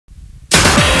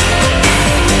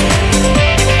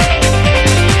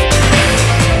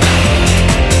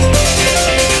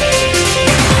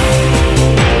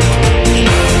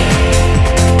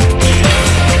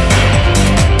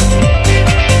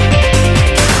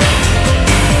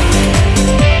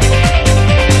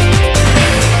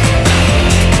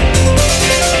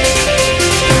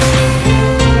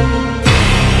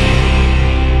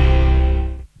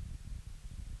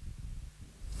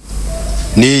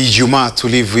Ijumaa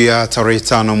tulivu ya tarehe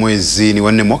 5 mwezi ni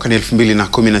wa 4 mwaka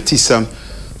 2019.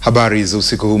 Habari za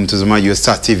usiku huu, mtazamaji wa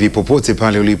Star TV popote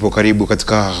pale ulipo, karibu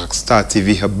katika Star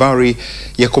TV Habari.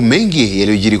 Yako mengi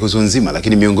yaliyojiri kwa siku nzima,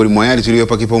 lakini miongoni mwa yale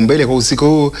tuliyopa kipaumbele kwa usiku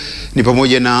huu ni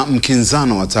pamoja na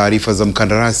mkinzano wa taarifa za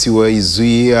mkandarasi wa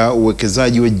izuia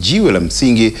uwekezaji wa jiwe la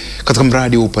msingi katika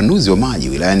mradi wa upanuzi wa maji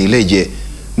wilayani Leje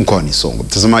mkoani Songwe.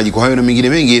 Mtazamaji, kwa hayo na mengine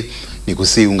mengi ni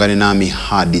kusiungane nami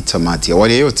hadi tamati.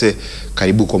 Awali ya yote,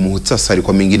 karibu kwa muhtasari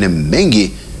kwa mengine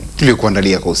mengi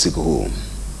tuliyokuandalia kwa usiku huu.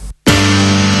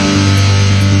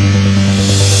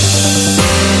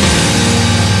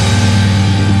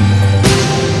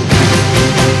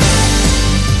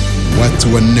 Watu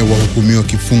 4 wahukumiwa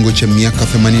kifungo cha miaka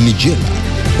 80 jela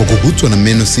kwa kukutwa na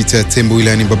meno 6 ya tembo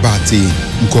wilayani Babati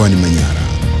mkoani Manyara.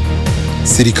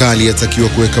 Serikali yatakiwa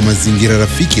kuweka mazingira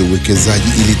rafiki ya uwekezaji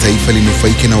ili taifa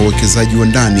linufaike na uwekezaji wa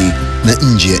ndani na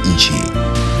nje ya nchi.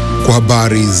 Kwa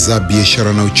habari za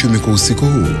biashara na uchumi kwa usiku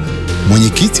huu,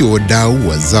 mwenyekiti wa wadau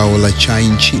wa zao la chai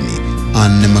nchini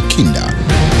Anne Makinda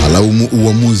alaumu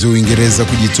uamuzi wa Uingereza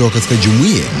kujitoa katika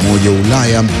jumuiya moja wa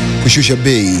Ulaya kushusha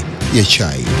bei ya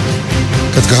chai.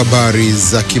 Katika habari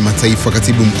za kimataifa,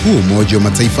 katibu mkuu wa Umoja wa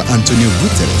Mataifa Antonio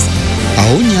Guterres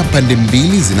aonya pande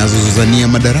mbili zinazozozania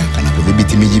madaraka na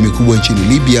kudhibiti miji mikubwa nchini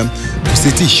Libya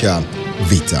kusitisha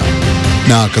vita.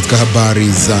 Na katika habari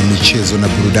za michezo na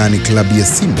burudani, klabu ya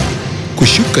Simba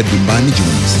kushuka dimbani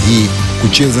Jumamosi hii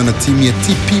kucheza na timu ya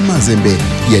TP Mazembe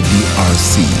ya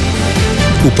DRC.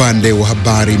 Upande wa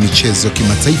habari michezo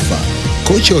kimataifa,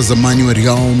 kocha wa zamani wa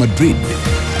Real Madrid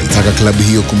alitaka klabu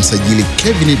hiyo kumsajili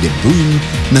Kevin De Bruyne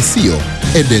na sio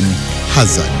Eden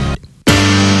Hazard.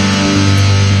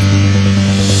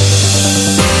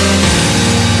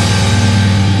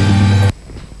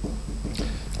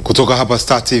 Kutoka hapa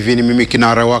Star TV ni mimi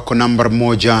kinara wako namba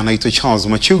 1, naitwa Charles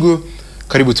Machugu.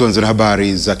 Karibu tuanze na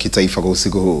habari za kitaifa kwa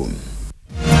usiku huu.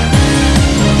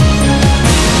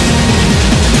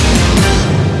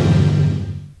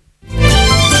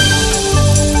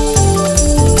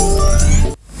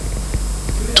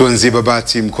 Tuanzie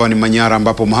Babati mkoani Manyara,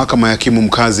 ambapo mahakama ya hakimu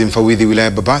mkazi mfawidhi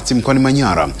wilaya Babati mkoani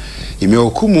Manyara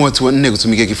imewahukumu watu 4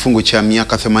 kutumikia kifungo cha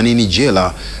miaka 80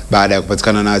 jela baada ya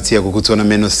kupatikana na hatia ya kukutwa na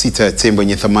meno 6 ya tembo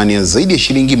yenye thamani ya zaidi ya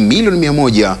shilingi milioni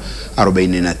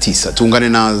 149. Tuungane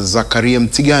na Zakaria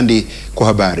Mtigandi kwa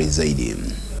habari zaidi.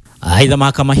 Aidha,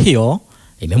 mahakama hiyo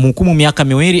imemhukumu miaka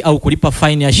 2 au kulipa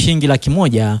faini ya shilingi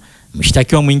 100,000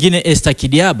 mshtakiwa mwingine Esther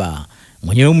Kidiaba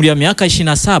mwenye umri wa miaka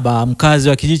 27, mkazi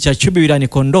wa kijiji cha Chubi wilayani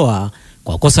Kondoa,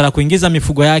 kwa kosa la kuingiza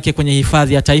mifugo yake kwenye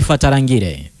hifadhi ya taifa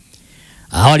Tarangire.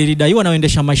 Awali ilidaiwa na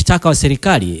waendesha mashtaka wa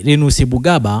serikali Linus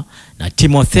Bugaba na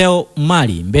Timotheo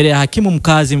Mali mbele ya hakimu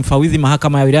mkazi mfawidhi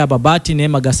mahakama ya wilaya Babati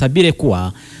Neema Gasabire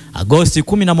kuwa Agosti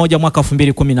 11 mwaka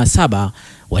 2017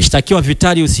 washtakiwa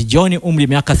Vitalius John umri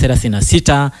miaka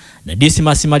 36 na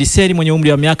Dismas Mariseli mwenye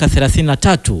umri wa miaka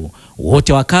 33,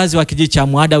 wote wakazi wa kijiji cha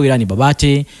Mwada wilayani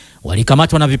Babati,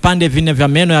 walikamatwa na vipande 4 vya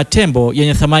meno ya tembo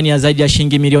yenye thamani ya zaidi ya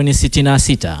shilingi milioni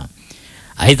 66.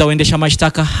 Aidha, waendesha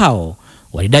mashtaka hao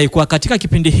walidai kuwa katika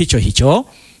kipindi hicho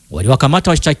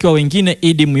waliwakamata washtakiwa wengine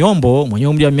Idi Myombo mwenye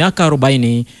umri wa miaka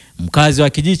 40, mkazi wa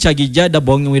kijiji cha Gijada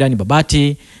Bong wilayani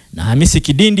Babati, na Hamisi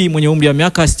Kidindi mwenye umri wa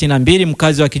miaka 62,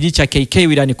 mkazi wa kijiji cha KK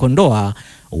wilayani Kondoa,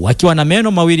 wakiwa na meno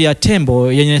 2 ya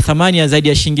tembo yenye thamani ya zaidi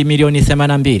ya shilingi milioni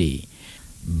 82.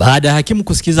 Baada ya hakimu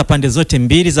kusikiza pande zote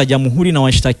mbili za jamhuri na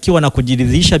washtakiwa na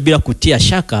kujiridhisha bila kutia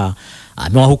shaka,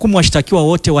 amewahukumu washtakiwa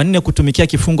wote 4 kutumikia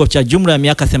kifungo cha jumla ya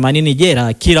miaka 80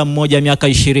 jela kila mmoja miaka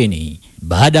 20.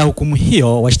 Baada ya hukumu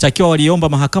hiyo, washtakiwa waliomba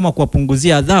mahakama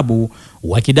kuwapunguzia adhabu,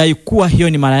 wakidai kuwa hiyo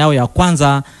ni mara yao ya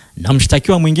kwanza, na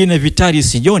mshtakiwa mwingine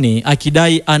Vitalius John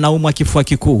akidai anaumwa kifua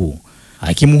kikuu.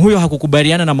 Hakimu huyo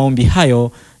hakukubaliana na maombi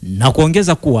hayo na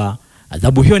kuongeza kuwa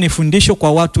adhabu hiyo ni fundisho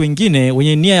kwa watu wengine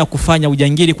wenye nia ya kufanya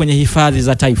ujangili kwenye hifadhi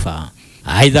za taifa.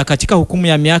 Aidha, katika hukumu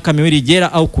ya miaka 2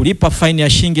 jela au kulipa faini ya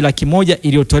shilingi 100,000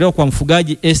 iliyotolewa kwa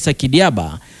mfugaji Esther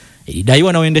Kidiaba,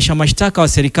 ilidaiwa na waendesha mashtaka wa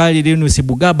serikali Linus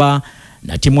Bugaba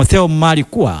na Timotheo Mali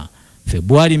kuwa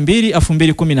Februari 2,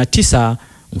 2019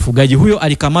 mfugaji huyo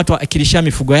alikamatwa akilisha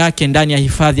mifugo yake ndani ya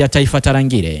hifadhi ya taifa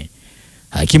Tarangire.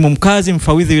 Hakimu mkazi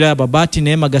mfawidhi wilaya Babati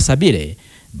Neema Gasabire,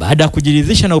 baada ya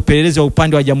kujiridhisha na upelelezi wa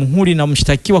upande wa jamhuri na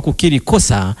mshtakiwa kukiri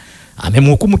kosa,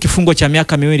 amemhukumu kifungo cha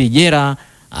miaka 2 jela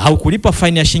au kulipa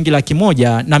faini ya shilingi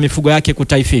 100,000 na mifugo yake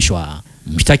kutaifishwa.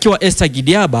 Mshtakiwa Esther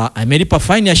Kidiaba amelipa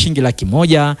faini ya shilingi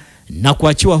 100,000 na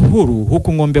kuachiwa huru,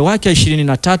 huku ng'ombe wake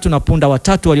 23 na punda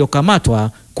 3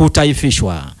 waliokamatwa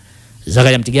kutaifishwa.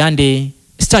 Zakaria Mtigandi,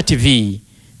 Star TV,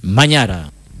 Manyara.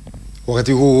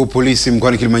 Wakati huu polisi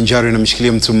mkoani Kilimanjaro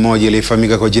inamshikilia mtu mmoja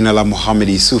aliyefahamika kwa jina la Mohamed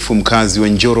Yusufu, mkazi wa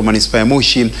Njoro, manispaa ya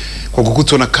Moshi, kwa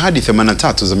kukutwa na kadi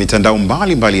 83 za mitandao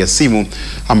mbalimbali ya simu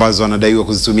ambazo anadaiwa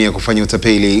kuzitumia kufanya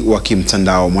utapeli wa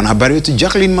kimtandao. Mwanahabari wetu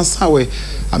Jacqueline Masawe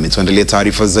ametuandalia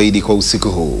taarifa zaidi kwa usiku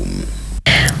huu.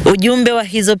 Ujumbe wa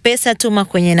hizo pesa tuma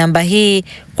kwenye namba hii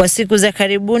kwa siku za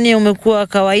karibuni umekuwa wa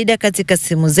kawaida katika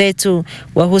simu zetu,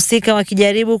 wahusika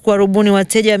wakijaribu kuwarubuni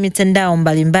wateja wa mitandao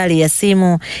mbalimbali ya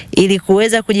simu ili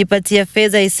kuweza kujipatia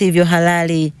fedha isivyo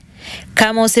halali.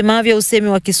 Kama usemavyo usemi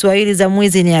wa Kiswahili za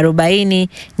mwizi ni 40,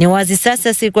 ni wazi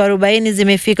sasa siku 40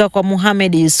 zimefika kwa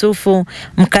Mohamed Yusufu,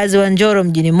 mkazi wa Njoro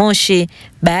mjini Moshi,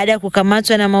 baada ya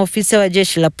kukamatwa na maofisa wa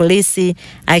jeshi la polisi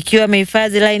akiwa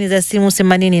amehifadhi laini za simu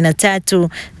 83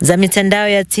 za mitandao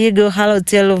ya Tigo,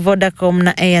 Halotel, Vodacom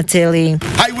na Airtel.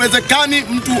 Haiwezekani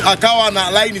mtu akawa na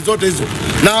laini zote hizo,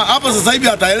 na hapa sasa hivi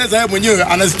ataeleza yeye mwenyewe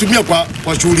anazitumia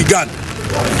kwa shughuli gani.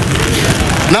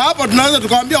 Na hapo tunaweza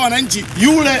tukawaambia wananchi,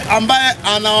 yule ambaye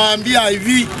anawaambia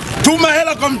hivi tuma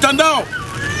hela kwa mtandao,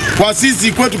 kwa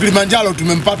sisi kwetu Kilimanjaro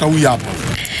tumempata huyu hapa.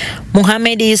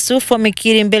 Mohamed Yusufu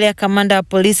amekiri mbele ya kamanda wa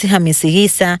polisi Hamisi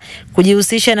Hisa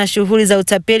kujihusisha na shughuli za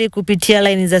utapeli kupitia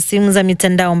laini za simu za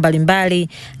mitandao mbalimbali.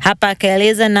 Hapa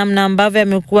akaeleza namna ambavyo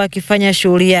amekuwa akifanya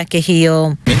shughuli yake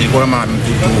hiyo. Ilikuwa kama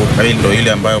mtu ndio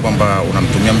ile ambayo kwamba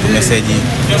unamtumia mtu message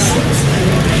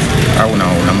au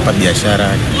unampa biashara,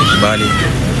 kibali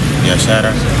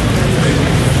biashara,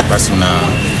 basi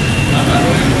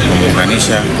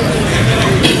unamuunganisha,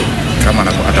 kama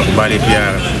atakubali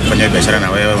pia kufanya biashara na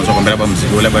wewe, unaweza kumwambia labda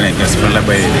mzigo labda ni kiasi fulani,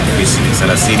 labda 30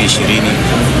 20,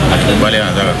 atakubali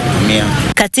anataka kutumia.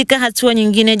 Katika hatua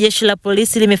nyingine, jeshi la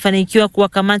polisi limefanikiwa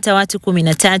kuwakamata watu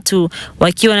 13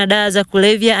 wakiwa na dawa za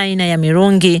kulevya aina ya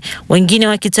mirungi, wengine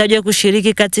wakitajwa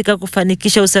kushiriki katika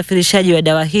kufanikisha usafirishaji wa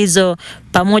dawa hizo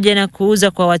pamoja na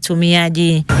kuuza kwa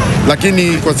watumiaji.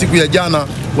 Lakini kwa siku ya jana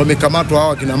wamekamatwa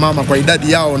hawa kina mama kwa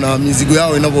idadi yao na mizigo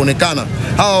yao inavyoonekana.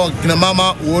 Hawa kina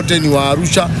mama wote ni wa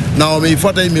Arusha na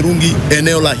wameifuata hii mirungi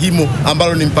eneo la Himo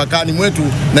ambalo ni mpakani mwetu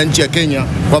na nchi ya Kenya,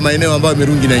 kwa maeneo ambayo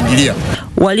mirungi inaingilia.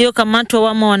 Waliokamatwa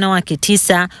wamo wanawake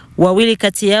 9, wawili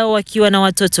kati yao wakiwa na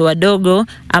watoto wadogo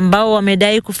ambao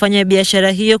wamedai kufanya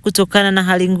biashara hiyo kutokana na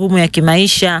hali ngumu ya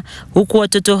kimaisha, huku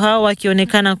watoto hao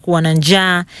wakionekana kuwa na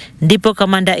njaa. Ndipo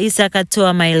kamanda Isa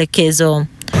akatoa maelekezo.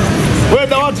 Wewe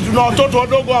dawati, tuna watoto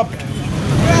wadogo hapa.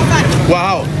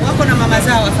 Wao wako na mama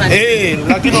zao afanye.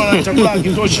 Lakini wana chakula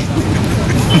kitoshi.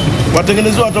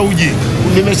 Watengenezwe hata uji.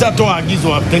 Nimeshatoa agizo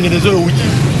watengenezwe uji.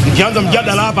 Nikianza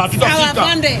mjadala hapa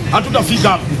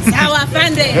hatutafika. Sawa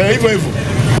afande. Hivyo hivyo.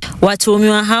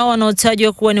 Watuhumiwa hao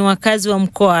wanaotajwa kuwa ni wakazi wa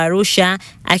mkoa wa Arusha,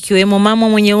 akiwemo mama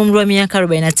mwenye umri wa miaka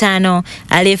 45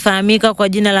 aliyefahamika kwa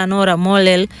jina la Nora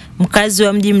Molel, mkazi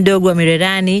wa mji mdogo wa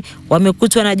Mirerani,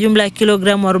 wamekutwa na jumla ya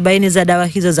kilogramu 40 za dawa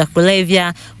hizo za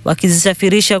kulevya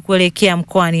wakizisafirisha kuelekea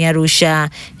mkoani Arusha.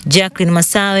 Jacqueline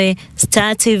Masawe,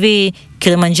 Star TV,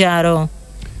 Kilimanjaro.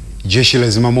 Jeshi la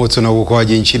zimamoto na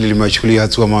uokoaji nchini limewachukulia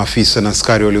hatua maafisa na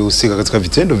askari waliohusika katika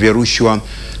vitendo vya rushwa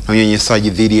na unyanyasaji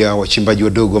dhidi ya wachimbaji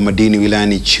wadogo wa madini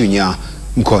wilayani Chunya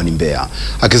mkoani Mbeya.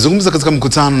 Akizungumza katika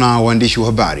mkutano na waandishi wa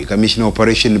habari, kamishna wa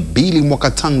operation Mbili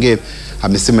Mwakatange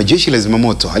amesema jeshi la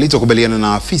zimamoto halitokubaliana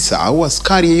na afisa au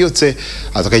askari yeyote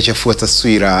atakayechafua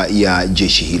taswira ya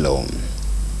jeshi hilo.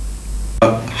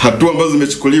 Hatua ambazo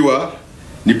zimechukuliwa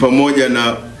ni pamoja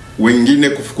na wengine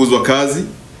kufukuzwa kazi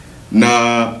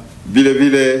na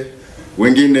vile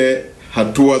wengine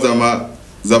hatua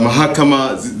za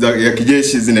mahakama ya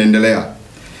kijeshi zinaendelea.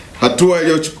 Hatua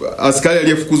askari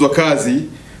aliyefukuzwa kazi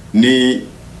ni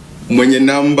mwenye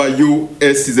namba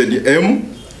USZM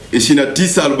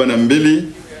 2942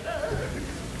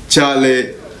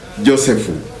 Chale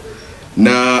Josefu,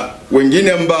 na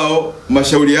wengine ambao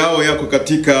mashauri yao yako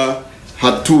katika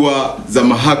hatua za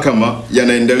mahakama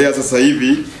yanaendelea sasa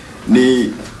hivi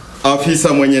ni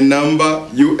afisa mwenye namba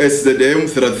USZM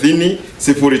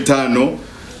 3005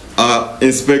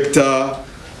 Inspector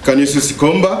Canisius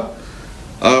Komba.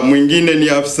 Mwingine ni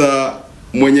afisa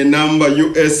mwenye namba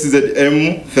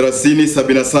USZM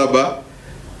 3077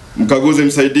 mkaguzi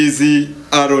msaidizi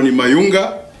Aaron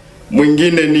Mayunga.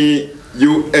 Mwingine ni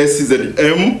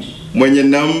USZM mwenye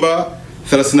namba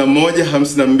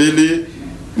 3152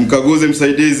 mkaguzi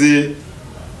msaidizi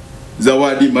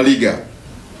Zawadi Maliga.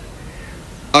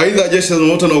 Aidha, jeshi la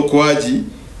zimamoto na uokoaji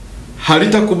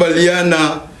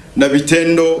halitakubaliana na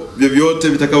vitendo vyovyote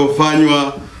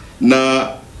vitakavyofanywa na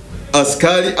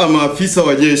askari ama afisa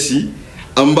wa jeshi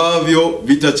ambavyo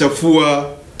vitachafua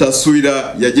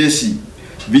taswira ya jeshi.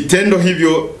 Vitendo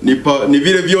hivyo ni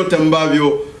vile vyote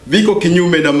ambavyo viko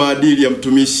kinyume na maadili ya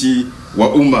mtumishi wa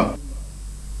umma.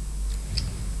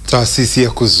 Taasisi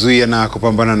ya kuzuia na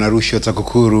kupambana na rushwa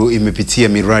TAKUKURU imepitia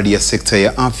miradi ya sekta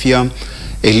ya afya,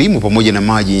 elimu pamoja na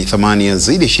maji yenye thamani ya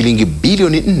zaidi ya shilingi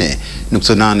bilioni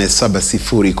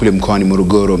 4.870 kule mkoani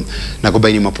Morogoro na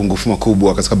kubaini mapungufu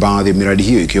makubwa katika baadhi ya miradi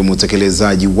hiyo, ikiwemo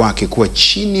utekelezaji wake kuwa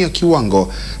chini ya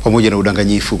kiwango pamoja na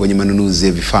udanganyifu kwenye manunuzi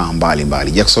ya vifaa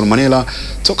mbalimbali. Jackson Manela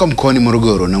toka mkoani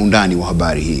Morogoro na undani wa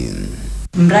habari hii.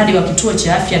 Mradi wa kituo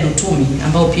cha afya Dutumi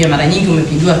ambao pia mara nyingi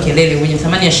umepigiwa kelele wenye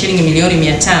thamani ya shilingi milioni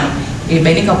 500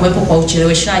 ilibainika kuwepo kwa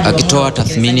ucheleweshaji. Akitoa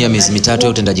tathmini ya miezi mitatu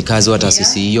ya utendaji kazi wa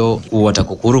taasisi hiyo, wa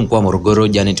TAKUKURU mkoa wa Morogoro,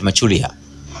 Janet Machulia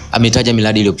ametaja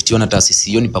miradi iliyopitiwa na taasisi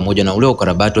hiyo ni pamoja na ule wa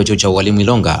ukarabati wa chuo cha ualimu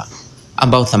Ilonga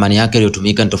ambao thamani yake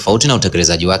iliyotumika ni tofauti na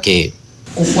utekelezaji wake.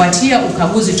 Kufuatia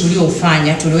ukaguzi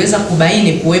tulioufanya, tuliweza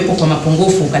kubaini kuwepo kwa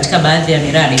mapungufu katika baadhi ya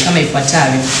miradi kama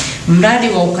ifuatavyo. Mradi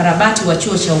wa ukarabati wa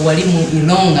chuo cha ualimu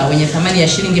Ilonga wenye thamani ya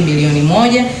shilingi bilioni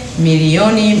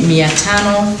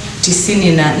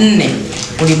 1,594,000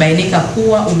 ulibainika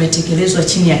kuwa umetekelezwa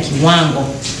chini ya kiwango.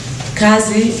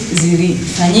 Kazi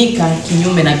zilifanyika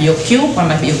kinyume na BOQ,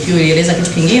 kwamba BOQ ilieleza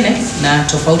kitu kingine na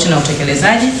tofauti na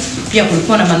utekelezaji. Pia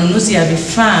kulikuwa na manunuzi ya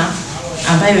vifaa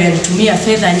ambayo yalitumia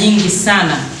fedha nyingi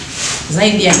sana,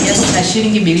 zaidi ya kiasi cha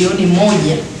shilingi bilioni 1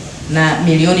 na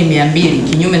milioni 200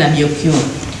 kinyume na BOQ.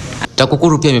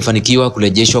 TAKUKURU pia imefanikiwa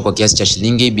kurejeshwa kwa kiasi cha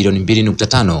shilingi bilioni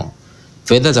 2.5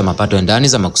 fedha za mapato ya ndani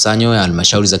za makusanyo ya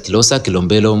halmashauri za Kilosa,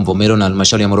 Kilombero, Mvomero na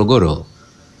halmashauri ya Morogoro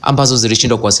ambazo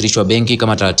zilishindwa kuwasilishwa benki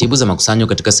kama taratibu za makusanyo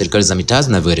katika serikali za mitaa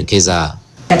zinavyoelekeza.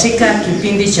 Katika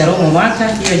kipindi cha robo mwaka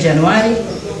hiyo Januari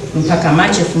mpaka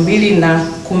Machi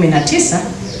 2019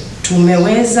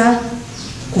 tumeweza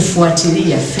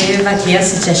kufuatilia fedha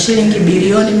kiasi cha shilingi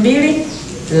bilioni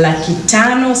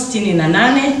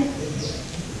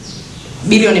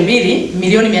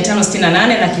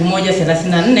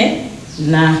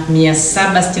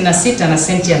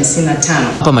 2,568,134,766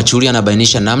 Hapa Machulia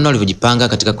anabainisha namna walivyojipanga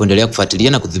katika kuendelea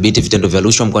kufuatilia na kudhibiti vitendo vya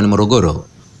rushwa mkoani Morogoro,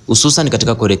 hususan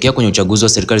katika kuelekea kwenye uchaguzi wa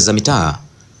serikali za mitaa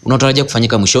unaotarajia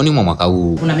kufanyika mwishoni mwa mwaka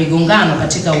huu. Kuna migongano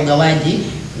katika ugawaji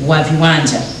wa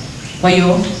viwanja. Kwa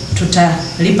hiyo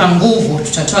tutalipa nguvu,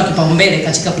 tutatoa kipaumbele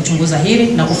katika kuchunguza hili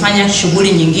na kufanya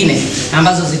shughuli nyingine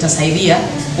ambazo zitasaidia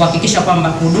kuhakikisha kwamba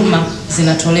huduma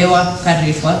zinatolewa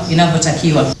kadri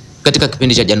inavyotakiwa. Katika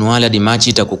kipindi cha Januari hadi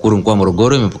Machi, TAKUKURU mkoa wa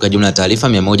Morogoro imepokea jumla ya taarifa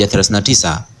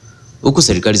 139, huku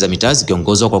serikali za mitaa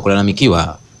zikiongozwa kwa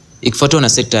kulalamikiwa, ikifuatiwa na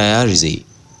sekta ya ardhi,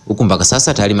 huku mpaka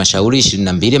sasa tayari mashauri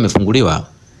 22 yamefunguliwa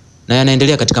na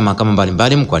yanaendelea katika mahakama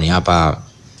mbalimbali mkoani hapa.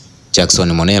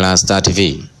 Jackson Manela, Star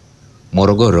TV,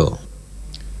 Morogoro.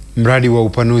 Mradi wa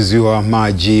upanuzi wa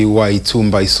maji wa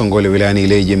Itumba Isongole wilayani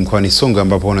Ileje mkoani Songwe,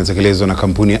 ambapo unatekelezwa na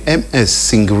kampuni ya MS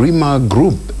Singrima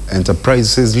Group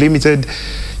Enterprises Limited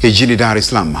ya jijini Dar es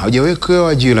Salaam,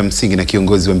 haujawekewa jiwe la msingi na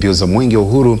kiongozi wa mbio za Mwenge wa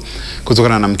Uhuru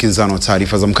kutokana na mkinzano wa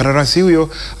taarifa za mkandarasi huyo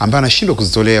ambaye anashindwa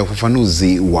kuzitolea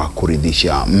ufafanuzi wa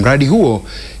kuridhisha. Mradi huo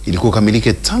ilikuwa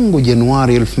kamilike tangu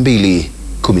Januari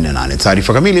 2018.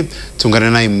 Taarifa kamili tuungane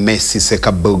naye Messi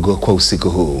Sekabogo kwa usiku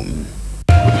huu.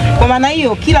 Kwa maana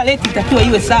hiyo kila leti itakiwa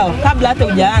iwe sawa kabla hata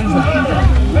hujaanza.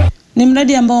 Ni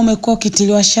mradi ambao umekuwa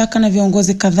ukitiliwa shaka na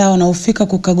viongozi kadhaa wanaofika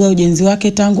kukagua ujenzi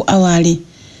wake tangu awali.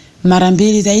 Mara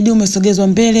mbili zaidi umesogezwa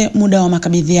mbele muda wa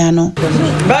makabidhiano.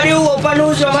 Mradi huu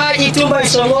upanuzi wa maji Itumba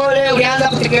Isongole ulianza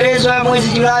kutekelezwa mwezi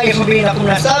Julai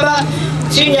 2017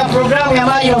 chini ya programu ya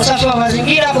maji na usafi wa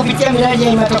mazingira kupitia miradi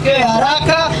yenye matokeo ya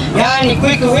haraka, yani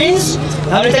quick wins,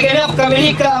 na unategemea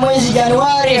kukamilika mwezi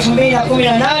Januari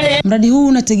 2018. Mradi huu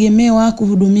unategemewa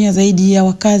kuhudumia zaidi ya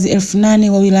wakazi 8,000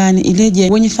 wa wilayani Ileje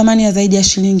wenye thamani ya zaidi ya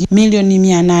shilingi milioni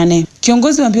 800.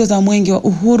 Kiongozi wa mbio za Mwenge wa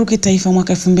Uhuru kitaifa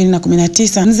mwaka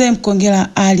 2019, Mzee Mkongela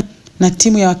Ali na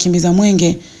timu ya wakimbiza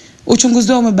Mwenge,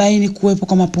 uchunguzi wao umebaini kuwepo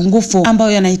kwa mapungufu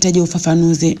ambayo yanahitaji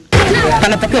ufafanuzi.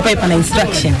 Panatakiwa pale pana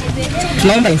instruction.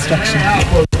 Tunaomba instruction.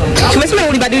 Tumesema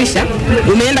ulibadilisha,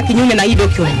 umeenda kinyume na hii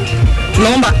document.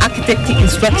 Tunaomba architect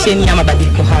instruction ya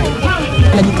mabadiliko hayo.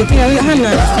 Anajitetea wewe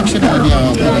hana instruction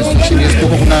ya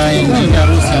isipokuwa kuna nini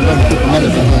harusi ambayo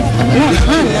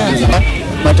hana.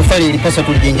 Matofali ilipaswa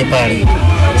tulijenge pale.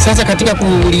 Sasa katika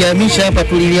kulihamisha hapa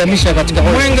tulilihamisha katika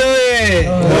Mwenge wewe.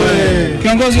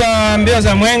 Kiongozi wa mbio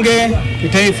za Mwenge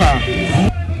kitaifa,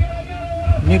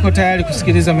 niko tayari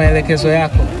kusikiliza maelekezo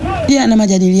yako. Pia na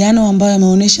majadiliano ambayo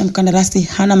yameonyesha mkandarasi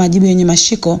hana majibu yenye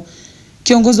mashiko.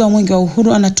 Kiongozi wa Mwenge wa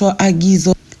Uhuru anatoa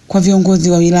agizo kwa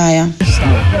viongozi wa wilaya.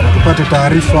 Tupate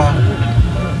taarifa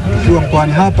tukiwa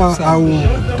mkoani hapa au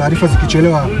taarifa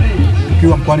zikichelewa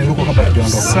tukiwa mkoani huko kabla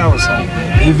tujaondoka. Sawa sawa.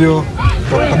 Hivyo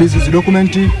tukabidhi hizo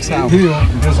dokumenti hiyo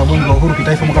mbio za Mwenge wa Uhuru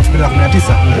kitaifa mwaka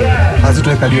 2019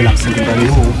 hazitoweka jiwe la msingi.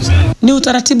 Huu ni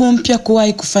utaratibu mpya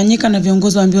kuwahi kufanyika na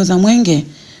viongozi wa mbio za Mwenge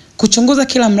kuchunguza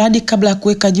kila mradi kabla ya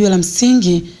kuweka jiwe la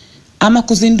msingi ama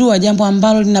kuzindua, jambo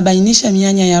ambalo linabainisha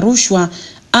mianya ya rushwa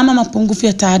ama mapungufu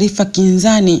ya taarifa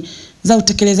kinzani za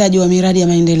utekelezaji wa miradi ya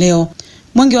maendeleo.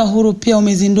 Mwenge wa Uhuru pia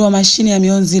umezindua mashine ya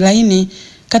mionzi laini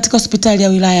katika hospitali ya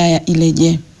wilaya ya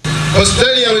Ileje.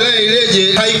 Hospitali ya wilaya ya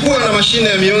Ileje haikuwa na mashine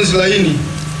ya mionzi laini,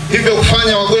 hivyo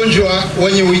kufanya wagonjwa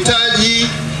wenye uhitaji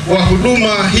wa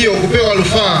huduma hiyo kupewa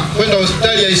rufaa kwenda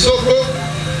hospitali ya Isoko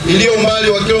iliyo umbali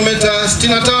wa kilomita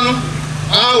 65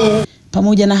 au.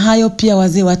 Pamoja na hayo, pia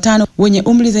wazee watano wenye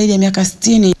umri zaidi ya miaka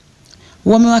 60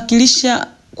 wamewakilisha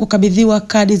kukabidhiwa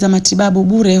kadi za matibabu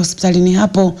bure hospitalini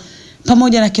hapo,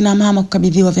 pamoja na kina mama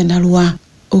kukabidhiwa vyandarua.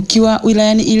 Ukiwa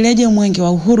wilayani Ileje, Mwenge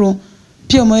wa Uhuru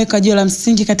pia umeweka jiwe la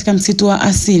msingi katika msitu wa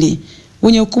asili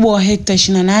wenye ukubwa wa hekta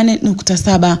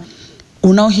 28.7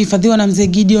 unaohifadhiwa na Mzee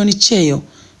Gideon Cheyo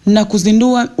na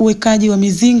kuzindua uwekaji wa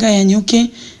mizinga ya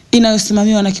nyuki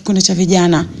inayosimamiwa na kikundi cha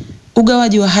vijana,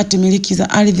 ugawaji wa hati miliki za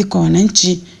ardhi kwa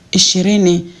wananchi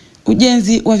 20,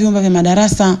 ujenzi wa vyumba vya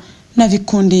madarasa na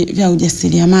vikundi vya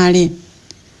ujasiriamali.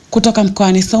 Kutoka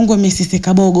mkoani Songwe, Mesisi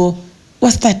Kabogo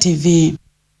wa Star TV.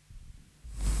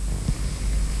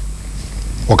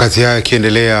 Wakati haya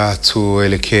yakiendelea,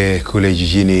 tuelekee kule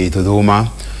jijini Dodoma.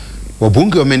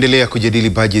 Wabunge wameendelea kujadili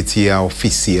bajeti ya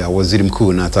ofisi ya waziri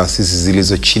mkuu na taasisi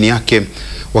zilizo chini yake,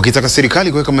 wakitaka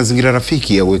serikali kuweka mazingira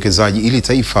rafiki ya uwekezaji ili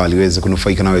taifa liweze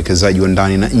kunufaika na uwekezaji wa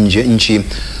ndani na nje ya nchi,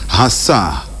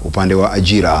 hasa upande wa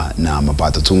ajira na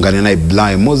mapato. Tuungane naye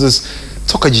Blay Moses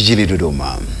toka jijini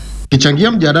Dodoma.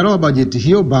 Kichangia mjadala wa bajeti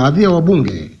hiyo, baadhi ya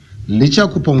wabunge, licha ya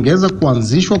kupongeza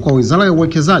kuanzishwa kwa wizara ya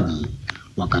uwekezaji,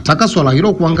 wakataka swala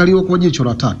hilo kuangaliwa kwa jicho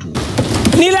la tatu.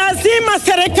 Ni lazima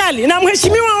serikali na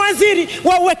mheshimiwa waziri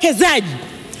wa uwekezaji,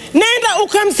 nenda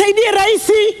ukamsaidie rais.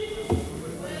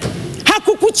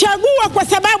 Hakukuchagua kwa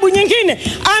sababu nyingine,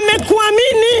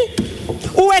 amekuamini.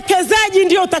 Uwekezaji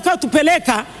ndio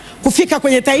utakaotupeleka kufika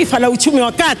kwenye taifa la uchumi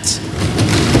wa kati,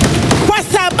 kwa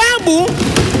sababu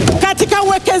katika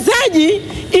uwekezaji,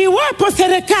 iwapo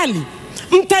serikali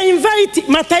mtainvite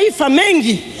mataifa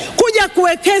mengi kuja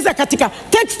kuwekeza katika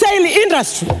textile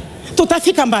industry,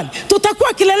 tutafika mbali,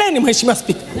 tutakuwa kileleni. Mheshimiwa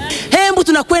Spika, hebu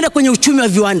tunakwenda kwenye uchumi wa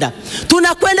viwanda,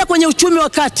 tunakwenda kwenye uchumi wa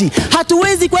kati.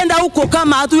 Hatuwezi kwenda huko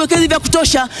kama hatuwekezi vya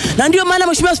kutosha. Na ndio maana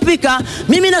Mheshimiwa Spika,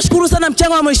 mimi nashukuru sana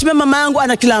mchango wa Mheshimiwa mama yangu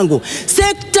Ana Kilango.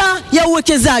 Sekta ya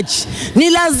uwekezaji ni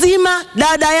lazima,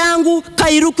 dada yangu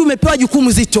Kairuki, umepewa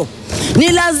jukumu zito. Ni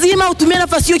lazima utumie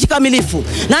nafasi hiyo kikamilifu.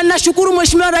 Na ninashukuru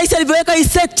Mheshimiwa Rais alivyoweka hii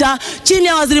sekta chini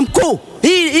ya waziri mkuu.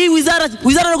 Hii wizara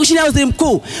ndio chini ya waziri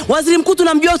mkuu. Waziri mkuu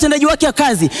tunamjua utendaji wake wa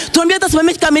kazi, tunamjua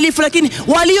atasimamia kikamilifu, lakini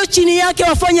walio chini yake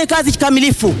wafanye kazi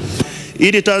kikamilifu.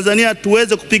 Ili Tanzania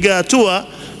tuweze kupiga hatua,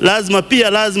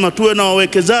 lazima tuwe na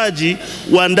wawekezaji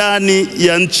wa ndani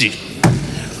ya nchi.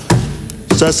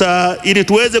 Sasa ili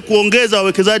tuweze kuongeza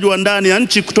wawekezaji wa ndani ya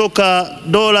nchi kutoka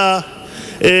dola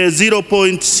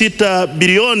 0.6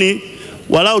 bilioni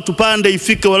walau tupande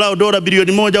ifike walau dola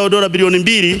bilioni 1 au dola bilioni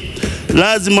 2,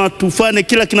 lazima tufanye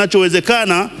kila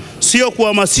kinachowezekana, sio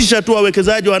kuhamasisha tu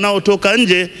wawekezaji wanaotoka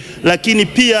nje, lakini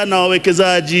pia na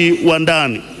wawekezaji wa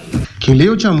ndani.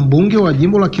 Kilio cha mbunge wa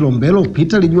jimbo la Kilombero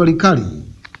Peter Lijua Likali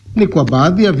ni kwa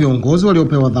baadhi ya viongozi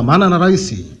waliopewa dhamana na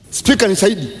rais. Spika ni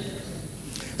shahidi.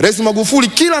 Rais Magufuli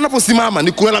kila anaposimama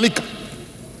ni kulalamika.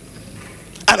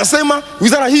 Anasema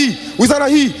wizara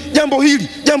hii, jambo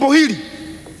hili.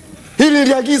 Hili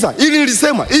niliagiza, hili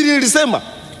nilisema.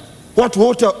 Watu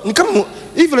wote ni kama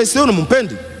hivi, rais yenu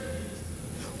mumpendi.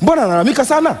 Mbona analalamika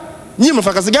sana? Nyinyi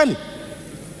mnafanya kazi gani?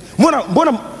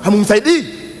 Mbona hamumsaidii?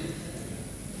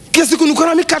 Kila siku ni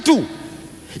kulalamika tu.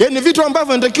 Yaani vitu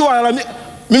ambavyo natakiwa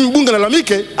mimi bunge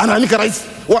nalalamike, analalamika rais.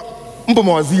 Mpo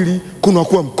mawaziri, kuna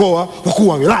wakuu wa mkoa, wakuu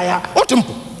wa wilaya, wote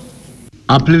mpo.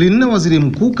 Aprili 4, Waziri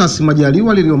Mkuu Kassim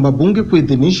Majaliwa aliomba bunge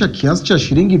kuidhinisha kiasi cha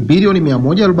shilingi bilioni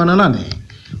 148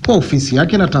 kwa ofisi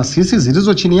yake na taasisi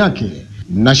zilizo chini yake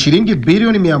na shilingi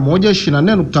bilioni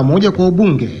 124.1 kwa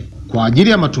ubunge kwa ajili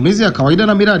ya matumizi ya kawaida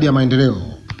na miradi ya maendeleo.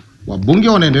 Wabunge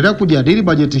wanaendelea kujadili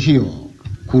bajeti hiyo.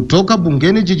 Kutoka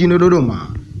bungeni jijini Dodoma,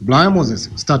 Blay Moses,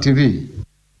 Star TV.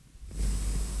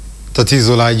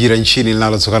 Tatizo la ajira nchini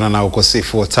linalotokana na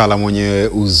ukosefu wa wataalamu wenye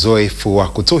uzoefu wa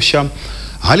kutosha,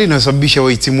 hali inayosababisha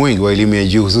wahitimu wengi wa elimu ya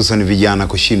juu hususan vijana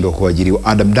kushindwa kuajiriwa.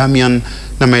 Adam Damian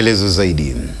na maelezo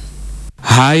zaidi.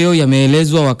 Hayo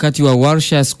yameelezwa wakati wa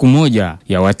warsha ya siku moja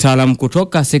ya wataalamu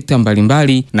kutoka sekta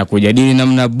mbalimbali na kujadili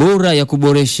namna bora ya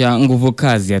kuboresha nguvu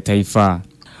kazi ya taifa.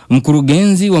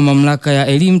 Mkurugenzi wa Mamlaka ya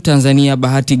Elimu Tanzania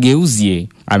Bahati Geuzie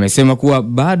amesema kuwa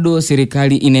bado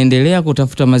serikali inaendelea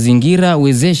kutafuta mazingira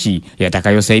wezeshi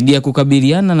yatakayosaidia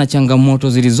kukabiliana na changamoto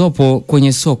zilizopo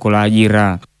kwenye soko la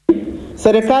ajira.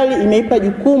 Serikali imeipa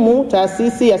jukumu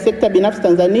taasisi ya sekta binafsi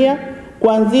Tanzania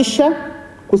kuanzisha,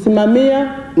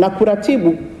 kusimamia na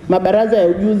kuratibu mabaraza ya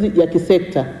ujuzi ya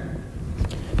kisekta.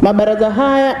 Mabaraza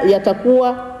haya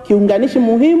yatakuwa kiunganishi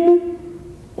muhimu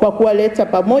kwa kuwaleta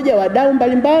pamoja wadau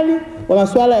mbalimbali wa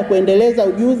masuala ya kuendeleza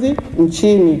ujuzi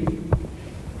nchini.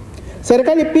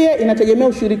 Serikali pia inategemea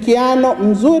ushirikiano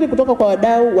mzuri kutoka kwa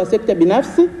wadau wa sekta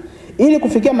binafsi ili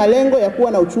kufikia malengo ya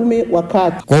kuwa na uchumi wa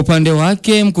kati. Kwa upande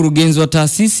wake, mkurugenzi wa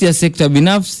taasisi ya sekta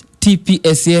binafsi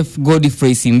TPSF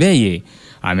Godfrey Simbeye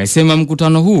amesema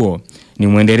mkutano huo ni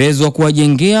mwendelezo wa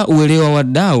kuwajengea uelewa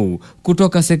wadau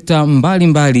kutoka sekta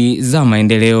mbalimbali za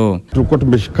maendeleo. Tulikuwa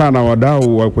tumeshikana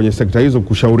wadau kwenye sekta hizo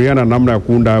kushauriana namna ya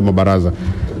kuunda mabaraza.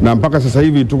 Na mpaka sasa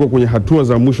hivi tuko kwenye hatua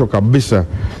za mwisho kabisa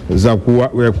za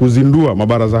kuzindua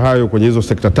mabaraza hayo kwenye hizo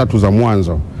sekta 3 za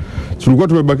mwanzo. Tulikuwa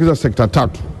tumebakiza sekta 3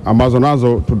 ambazo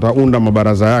nazo tutaunda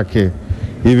mabaraza yake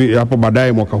hivi hapo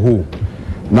baadaye mwaka huu.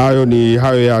 Nayo ni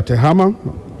hayo ya tehama,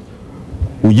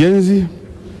 ujenzi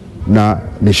na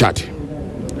nishati.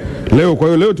 Kwa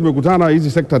hiyo leo tumekutana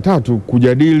hizi sekta 3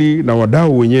 kujadili na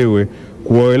wadau wenyewe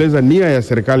kuwaeleza nia ya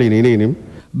serikali ni nini.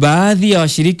 Baadhi ya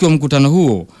washiriki wa mkutano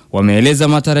huo wameeleza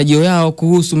matarajio yao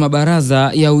kuhusu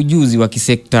mabaraza ya ujuzi wa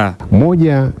kisekta.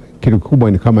 Moja, kitu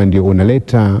kikubwa ni kama ndio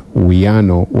unaleta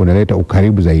uwiano, unaleta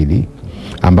ukaribu zaidi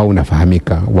ambao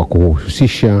unafahamika wa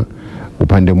kuhusisha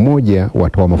upande mmoja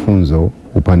watoa mafunzo,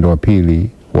 upande wa pili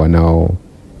wanao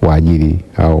waajiri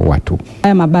au watu.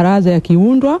 Haya mabaraza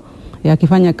yakiundwa,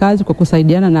 yakifanya kazi kwa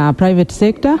kusaidiana na private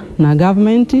sector na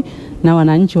government na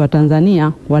wananchi wa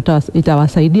Tanzania,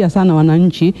 itawasaidia sana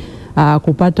wananchi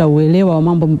kupata uelewa wa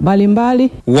mambo mbalimbali.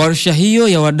 Warsha hiyo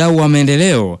ya wadau wa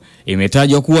maendeleo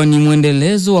imetajwa kuwa ni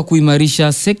mwendelezo wa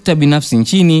kuimarisha sekta binafsi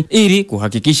nchini ili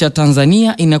kuhakikisha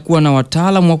Tanzania inakuwa na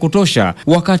wataalamu wa kutosha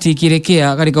wakati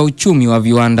ikielekea katika uchumi wa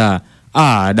viwanda.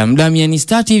 Damdamia,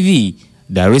 Star TV,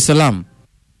 Dar es Salaam.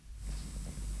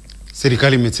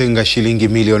 Serikali imetenga shilingi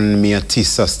milioni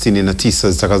 969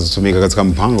 zitakazotumika katika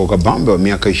mpango kabambe wa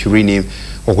miaka 20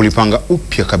 wa kulipanga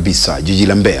upya kabisa jiji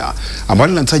la Mbeya, ambalo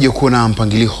linatajwa kuwa na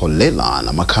mpangilio holela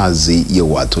na makazi ya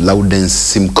watu.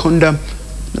 Laudens Simkonda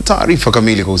na taarifa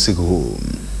kamili kwa usiku huu.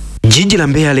 Jiji la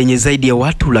Mbeya lenye zaidi ya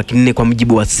watu 400,000 kwa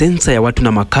mujibu wa sensa ya watu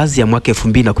na makazi ya mwaka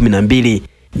 2012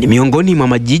 ni miongoni mwa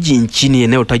majiji nchini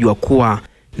yanayotajwa kuwa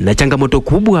na changamoto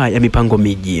kubwa ya mipango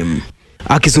miji.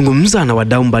 Akizungumza na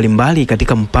wadau mbalimbali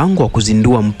katika mpango wa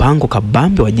kuzindua mpango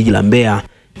kabambe wa jiji la Mbeya,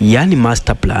 yani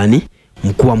master plan,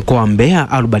 mkuu wa mkoa wa Mbeya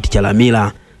Albert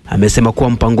Chalamila amesema kuwa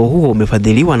mpango huo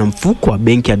umefadhiliwa na mfuko wa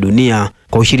Benki ya Dunia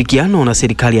kwa ushirikiano na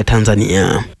serikali ya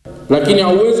Tanzania. Lakini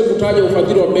hauwezi kutaja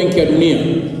ufadhili wa Benki ya Dunia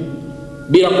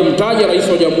bila kumtaja Rais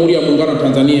wa Jamhuri ya Muungano wa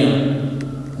Tanzania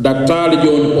Daktari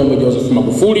John Pombe Joseph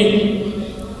Magufuli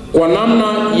kwa namna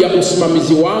ya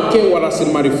usimamizi wake wa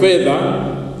rasilimali fedha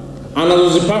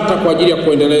anazozipata kwa ajili ya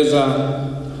kuendeleza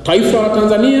taifa la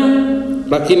Tanzania,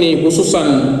 lakini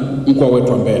hususan mkoa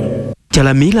wetu wa Mbeya.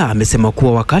 Chalamila amesema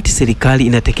kuwa wakati serikali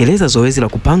inatekeleza zoezi la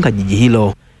kupanga jiji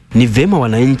hilo, ni vema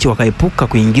wananchi wakaepuka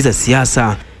kuingiza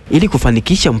siasa ili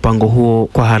kufanikisha mpango huo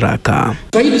kwa haraka.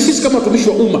 Zaidi sisi kama watumishi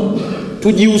wa umma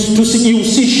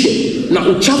tusijihusishe na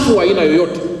uchafu wa aina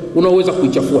yoyote unaoweza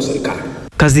kuichafua serikali.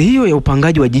 Kazi hiyo ya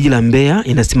upangaji wa jiji la Mbeya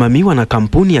inasimamiwa na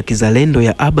kampuni ya kizalendo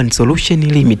ya Urban Solution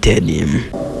Limited.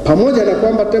 Pamoja na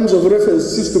kwamba terms of reference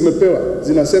sisi tumepewa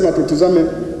zinasema tutazame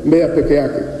Mbeya peke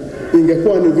yake,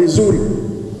 ingekuwa ni vizuri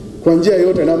kwa njia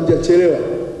yote na mjachelewa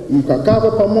mkakaa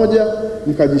pamoja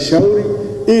mkajishauri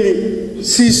ili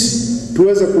sisi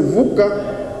tuweze kuvuka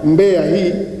Mbeya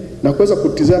hii na kuweza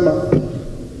kutizama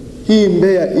hii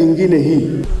Mbeya ingine hii.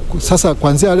 Sasa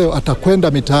kuanzia leo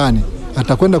atakwenda mitaani,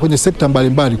 atakwenda kwenye sekta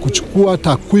mbalimbali kuchukua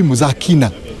takwimu za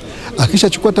kina.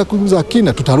 Akishachukua takwimu za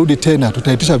kina, tutarudi tena,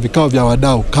 tutaitisha vikao vya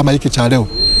wadau kama hiki cha leo.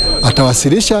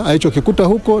 Atawasilisha alichokikuta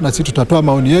huko na sisi tutatoa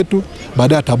maoni yetu,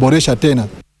 baadaye ataboresha tena.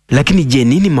 Lakini je,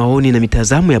 nini maoni na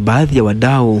mitazamo ya baadhi ya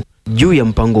wadau juu ya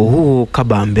mpango huo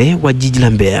kabambe wa jiji la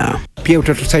Mbeya? Pia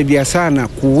utatusaidia sana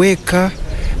kuweka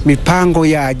mipango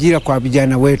ya ajira kwa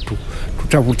vijana wetu.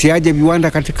 Tutavutiaje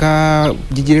viwanda katika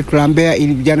jiji letu la Mbeya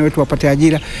ili vijana wetu wapate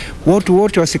ajira. Watu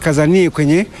wote wasikazanie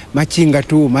kwenye machinga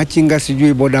tu, machinga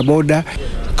sijui bodaboda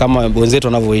kama wenzetu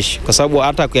wanavyoishi, kwa sababu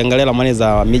hata kuangalia ramani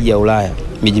za miji ya Ulaya,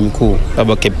 miji mikuu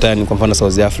kama Cape Town kwa mfano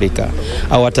South Africa,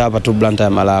 au hata hapa tu Blantyre ya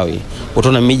Malawi,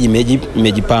 utaona miji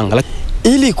imejipanga.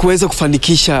 Ili kuweza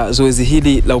kufanikisha zoezi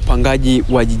hili la upangaji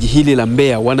wa jiji hili la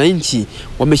Mbeya, wananchi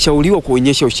wameshauriwa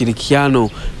kuonyesha ushirikiano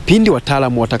pindi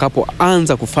wataalamu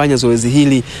watakapoanza kufanya zoezi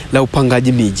hili la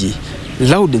upangaji miji.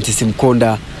 Laudens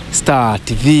Simkonda, Star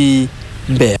TV,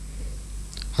 Mbeya.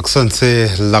 Asante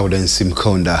Laudence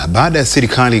Mkonda. Baada ya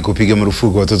serikali kupiga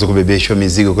marufuku watoto kubebeshwa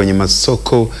mizigo kwenye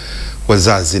masoko,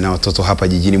 wazazi na watoto hapa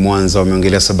jijini Mwanza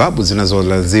wameongelea sababu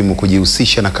zinazolazimu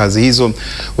kujihusisha na kazi hizo,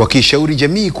 wakishauri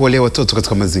jamii kuwalea watoto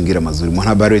katika mazingira mazuri.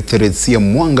 Mwanahabari Teresia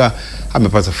Mwanga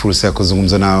amepata fursa ya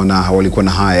kuzungumza nao na walikuwa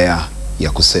na haya ya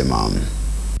kusema.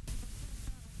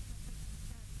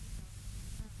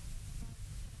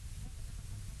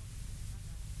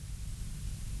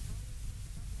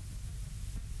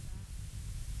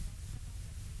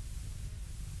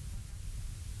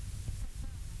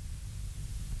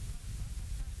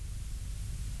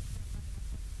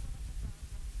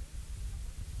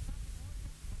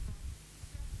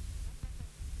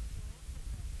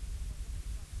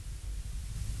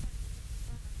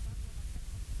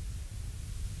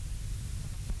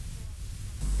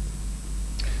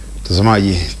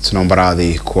 Mtazamaji, tunaomba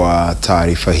radhi kwa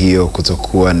taarifa hiyo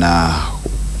kutokuwa na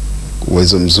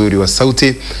uwezo mzuri wa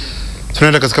sauti.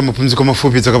 Tunaenda katika mapumziko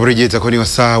mafupi, tutakaporejea itakuwa ni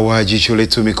wasaa wa jicho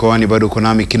letu mikoani. Bado uko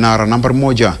nami kinara nambari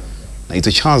 1.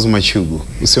 Naitwa Charles Machugu.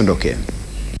 Usiondoke.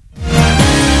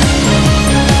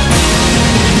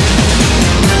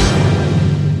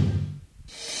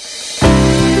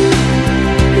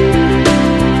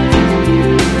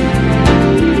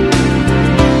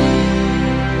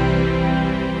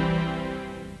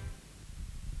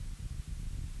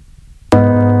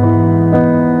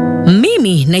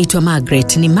 Naitwa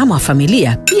Margaret, ni mama wa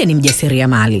familia, pia ni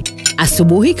mjasiriamali.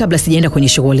 Asubuhi kabla sijaenda kwenye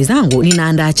shughuli zangu,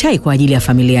 ninaandaa chai kwa ajili ya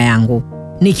familia yangu.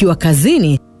 Nikiwa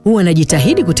kazini, huwa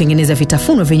najitahidi kutengeneza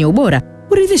vitafunwa vyenye ubora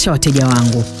kuridhisha wateja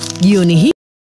wangu. Jioni hii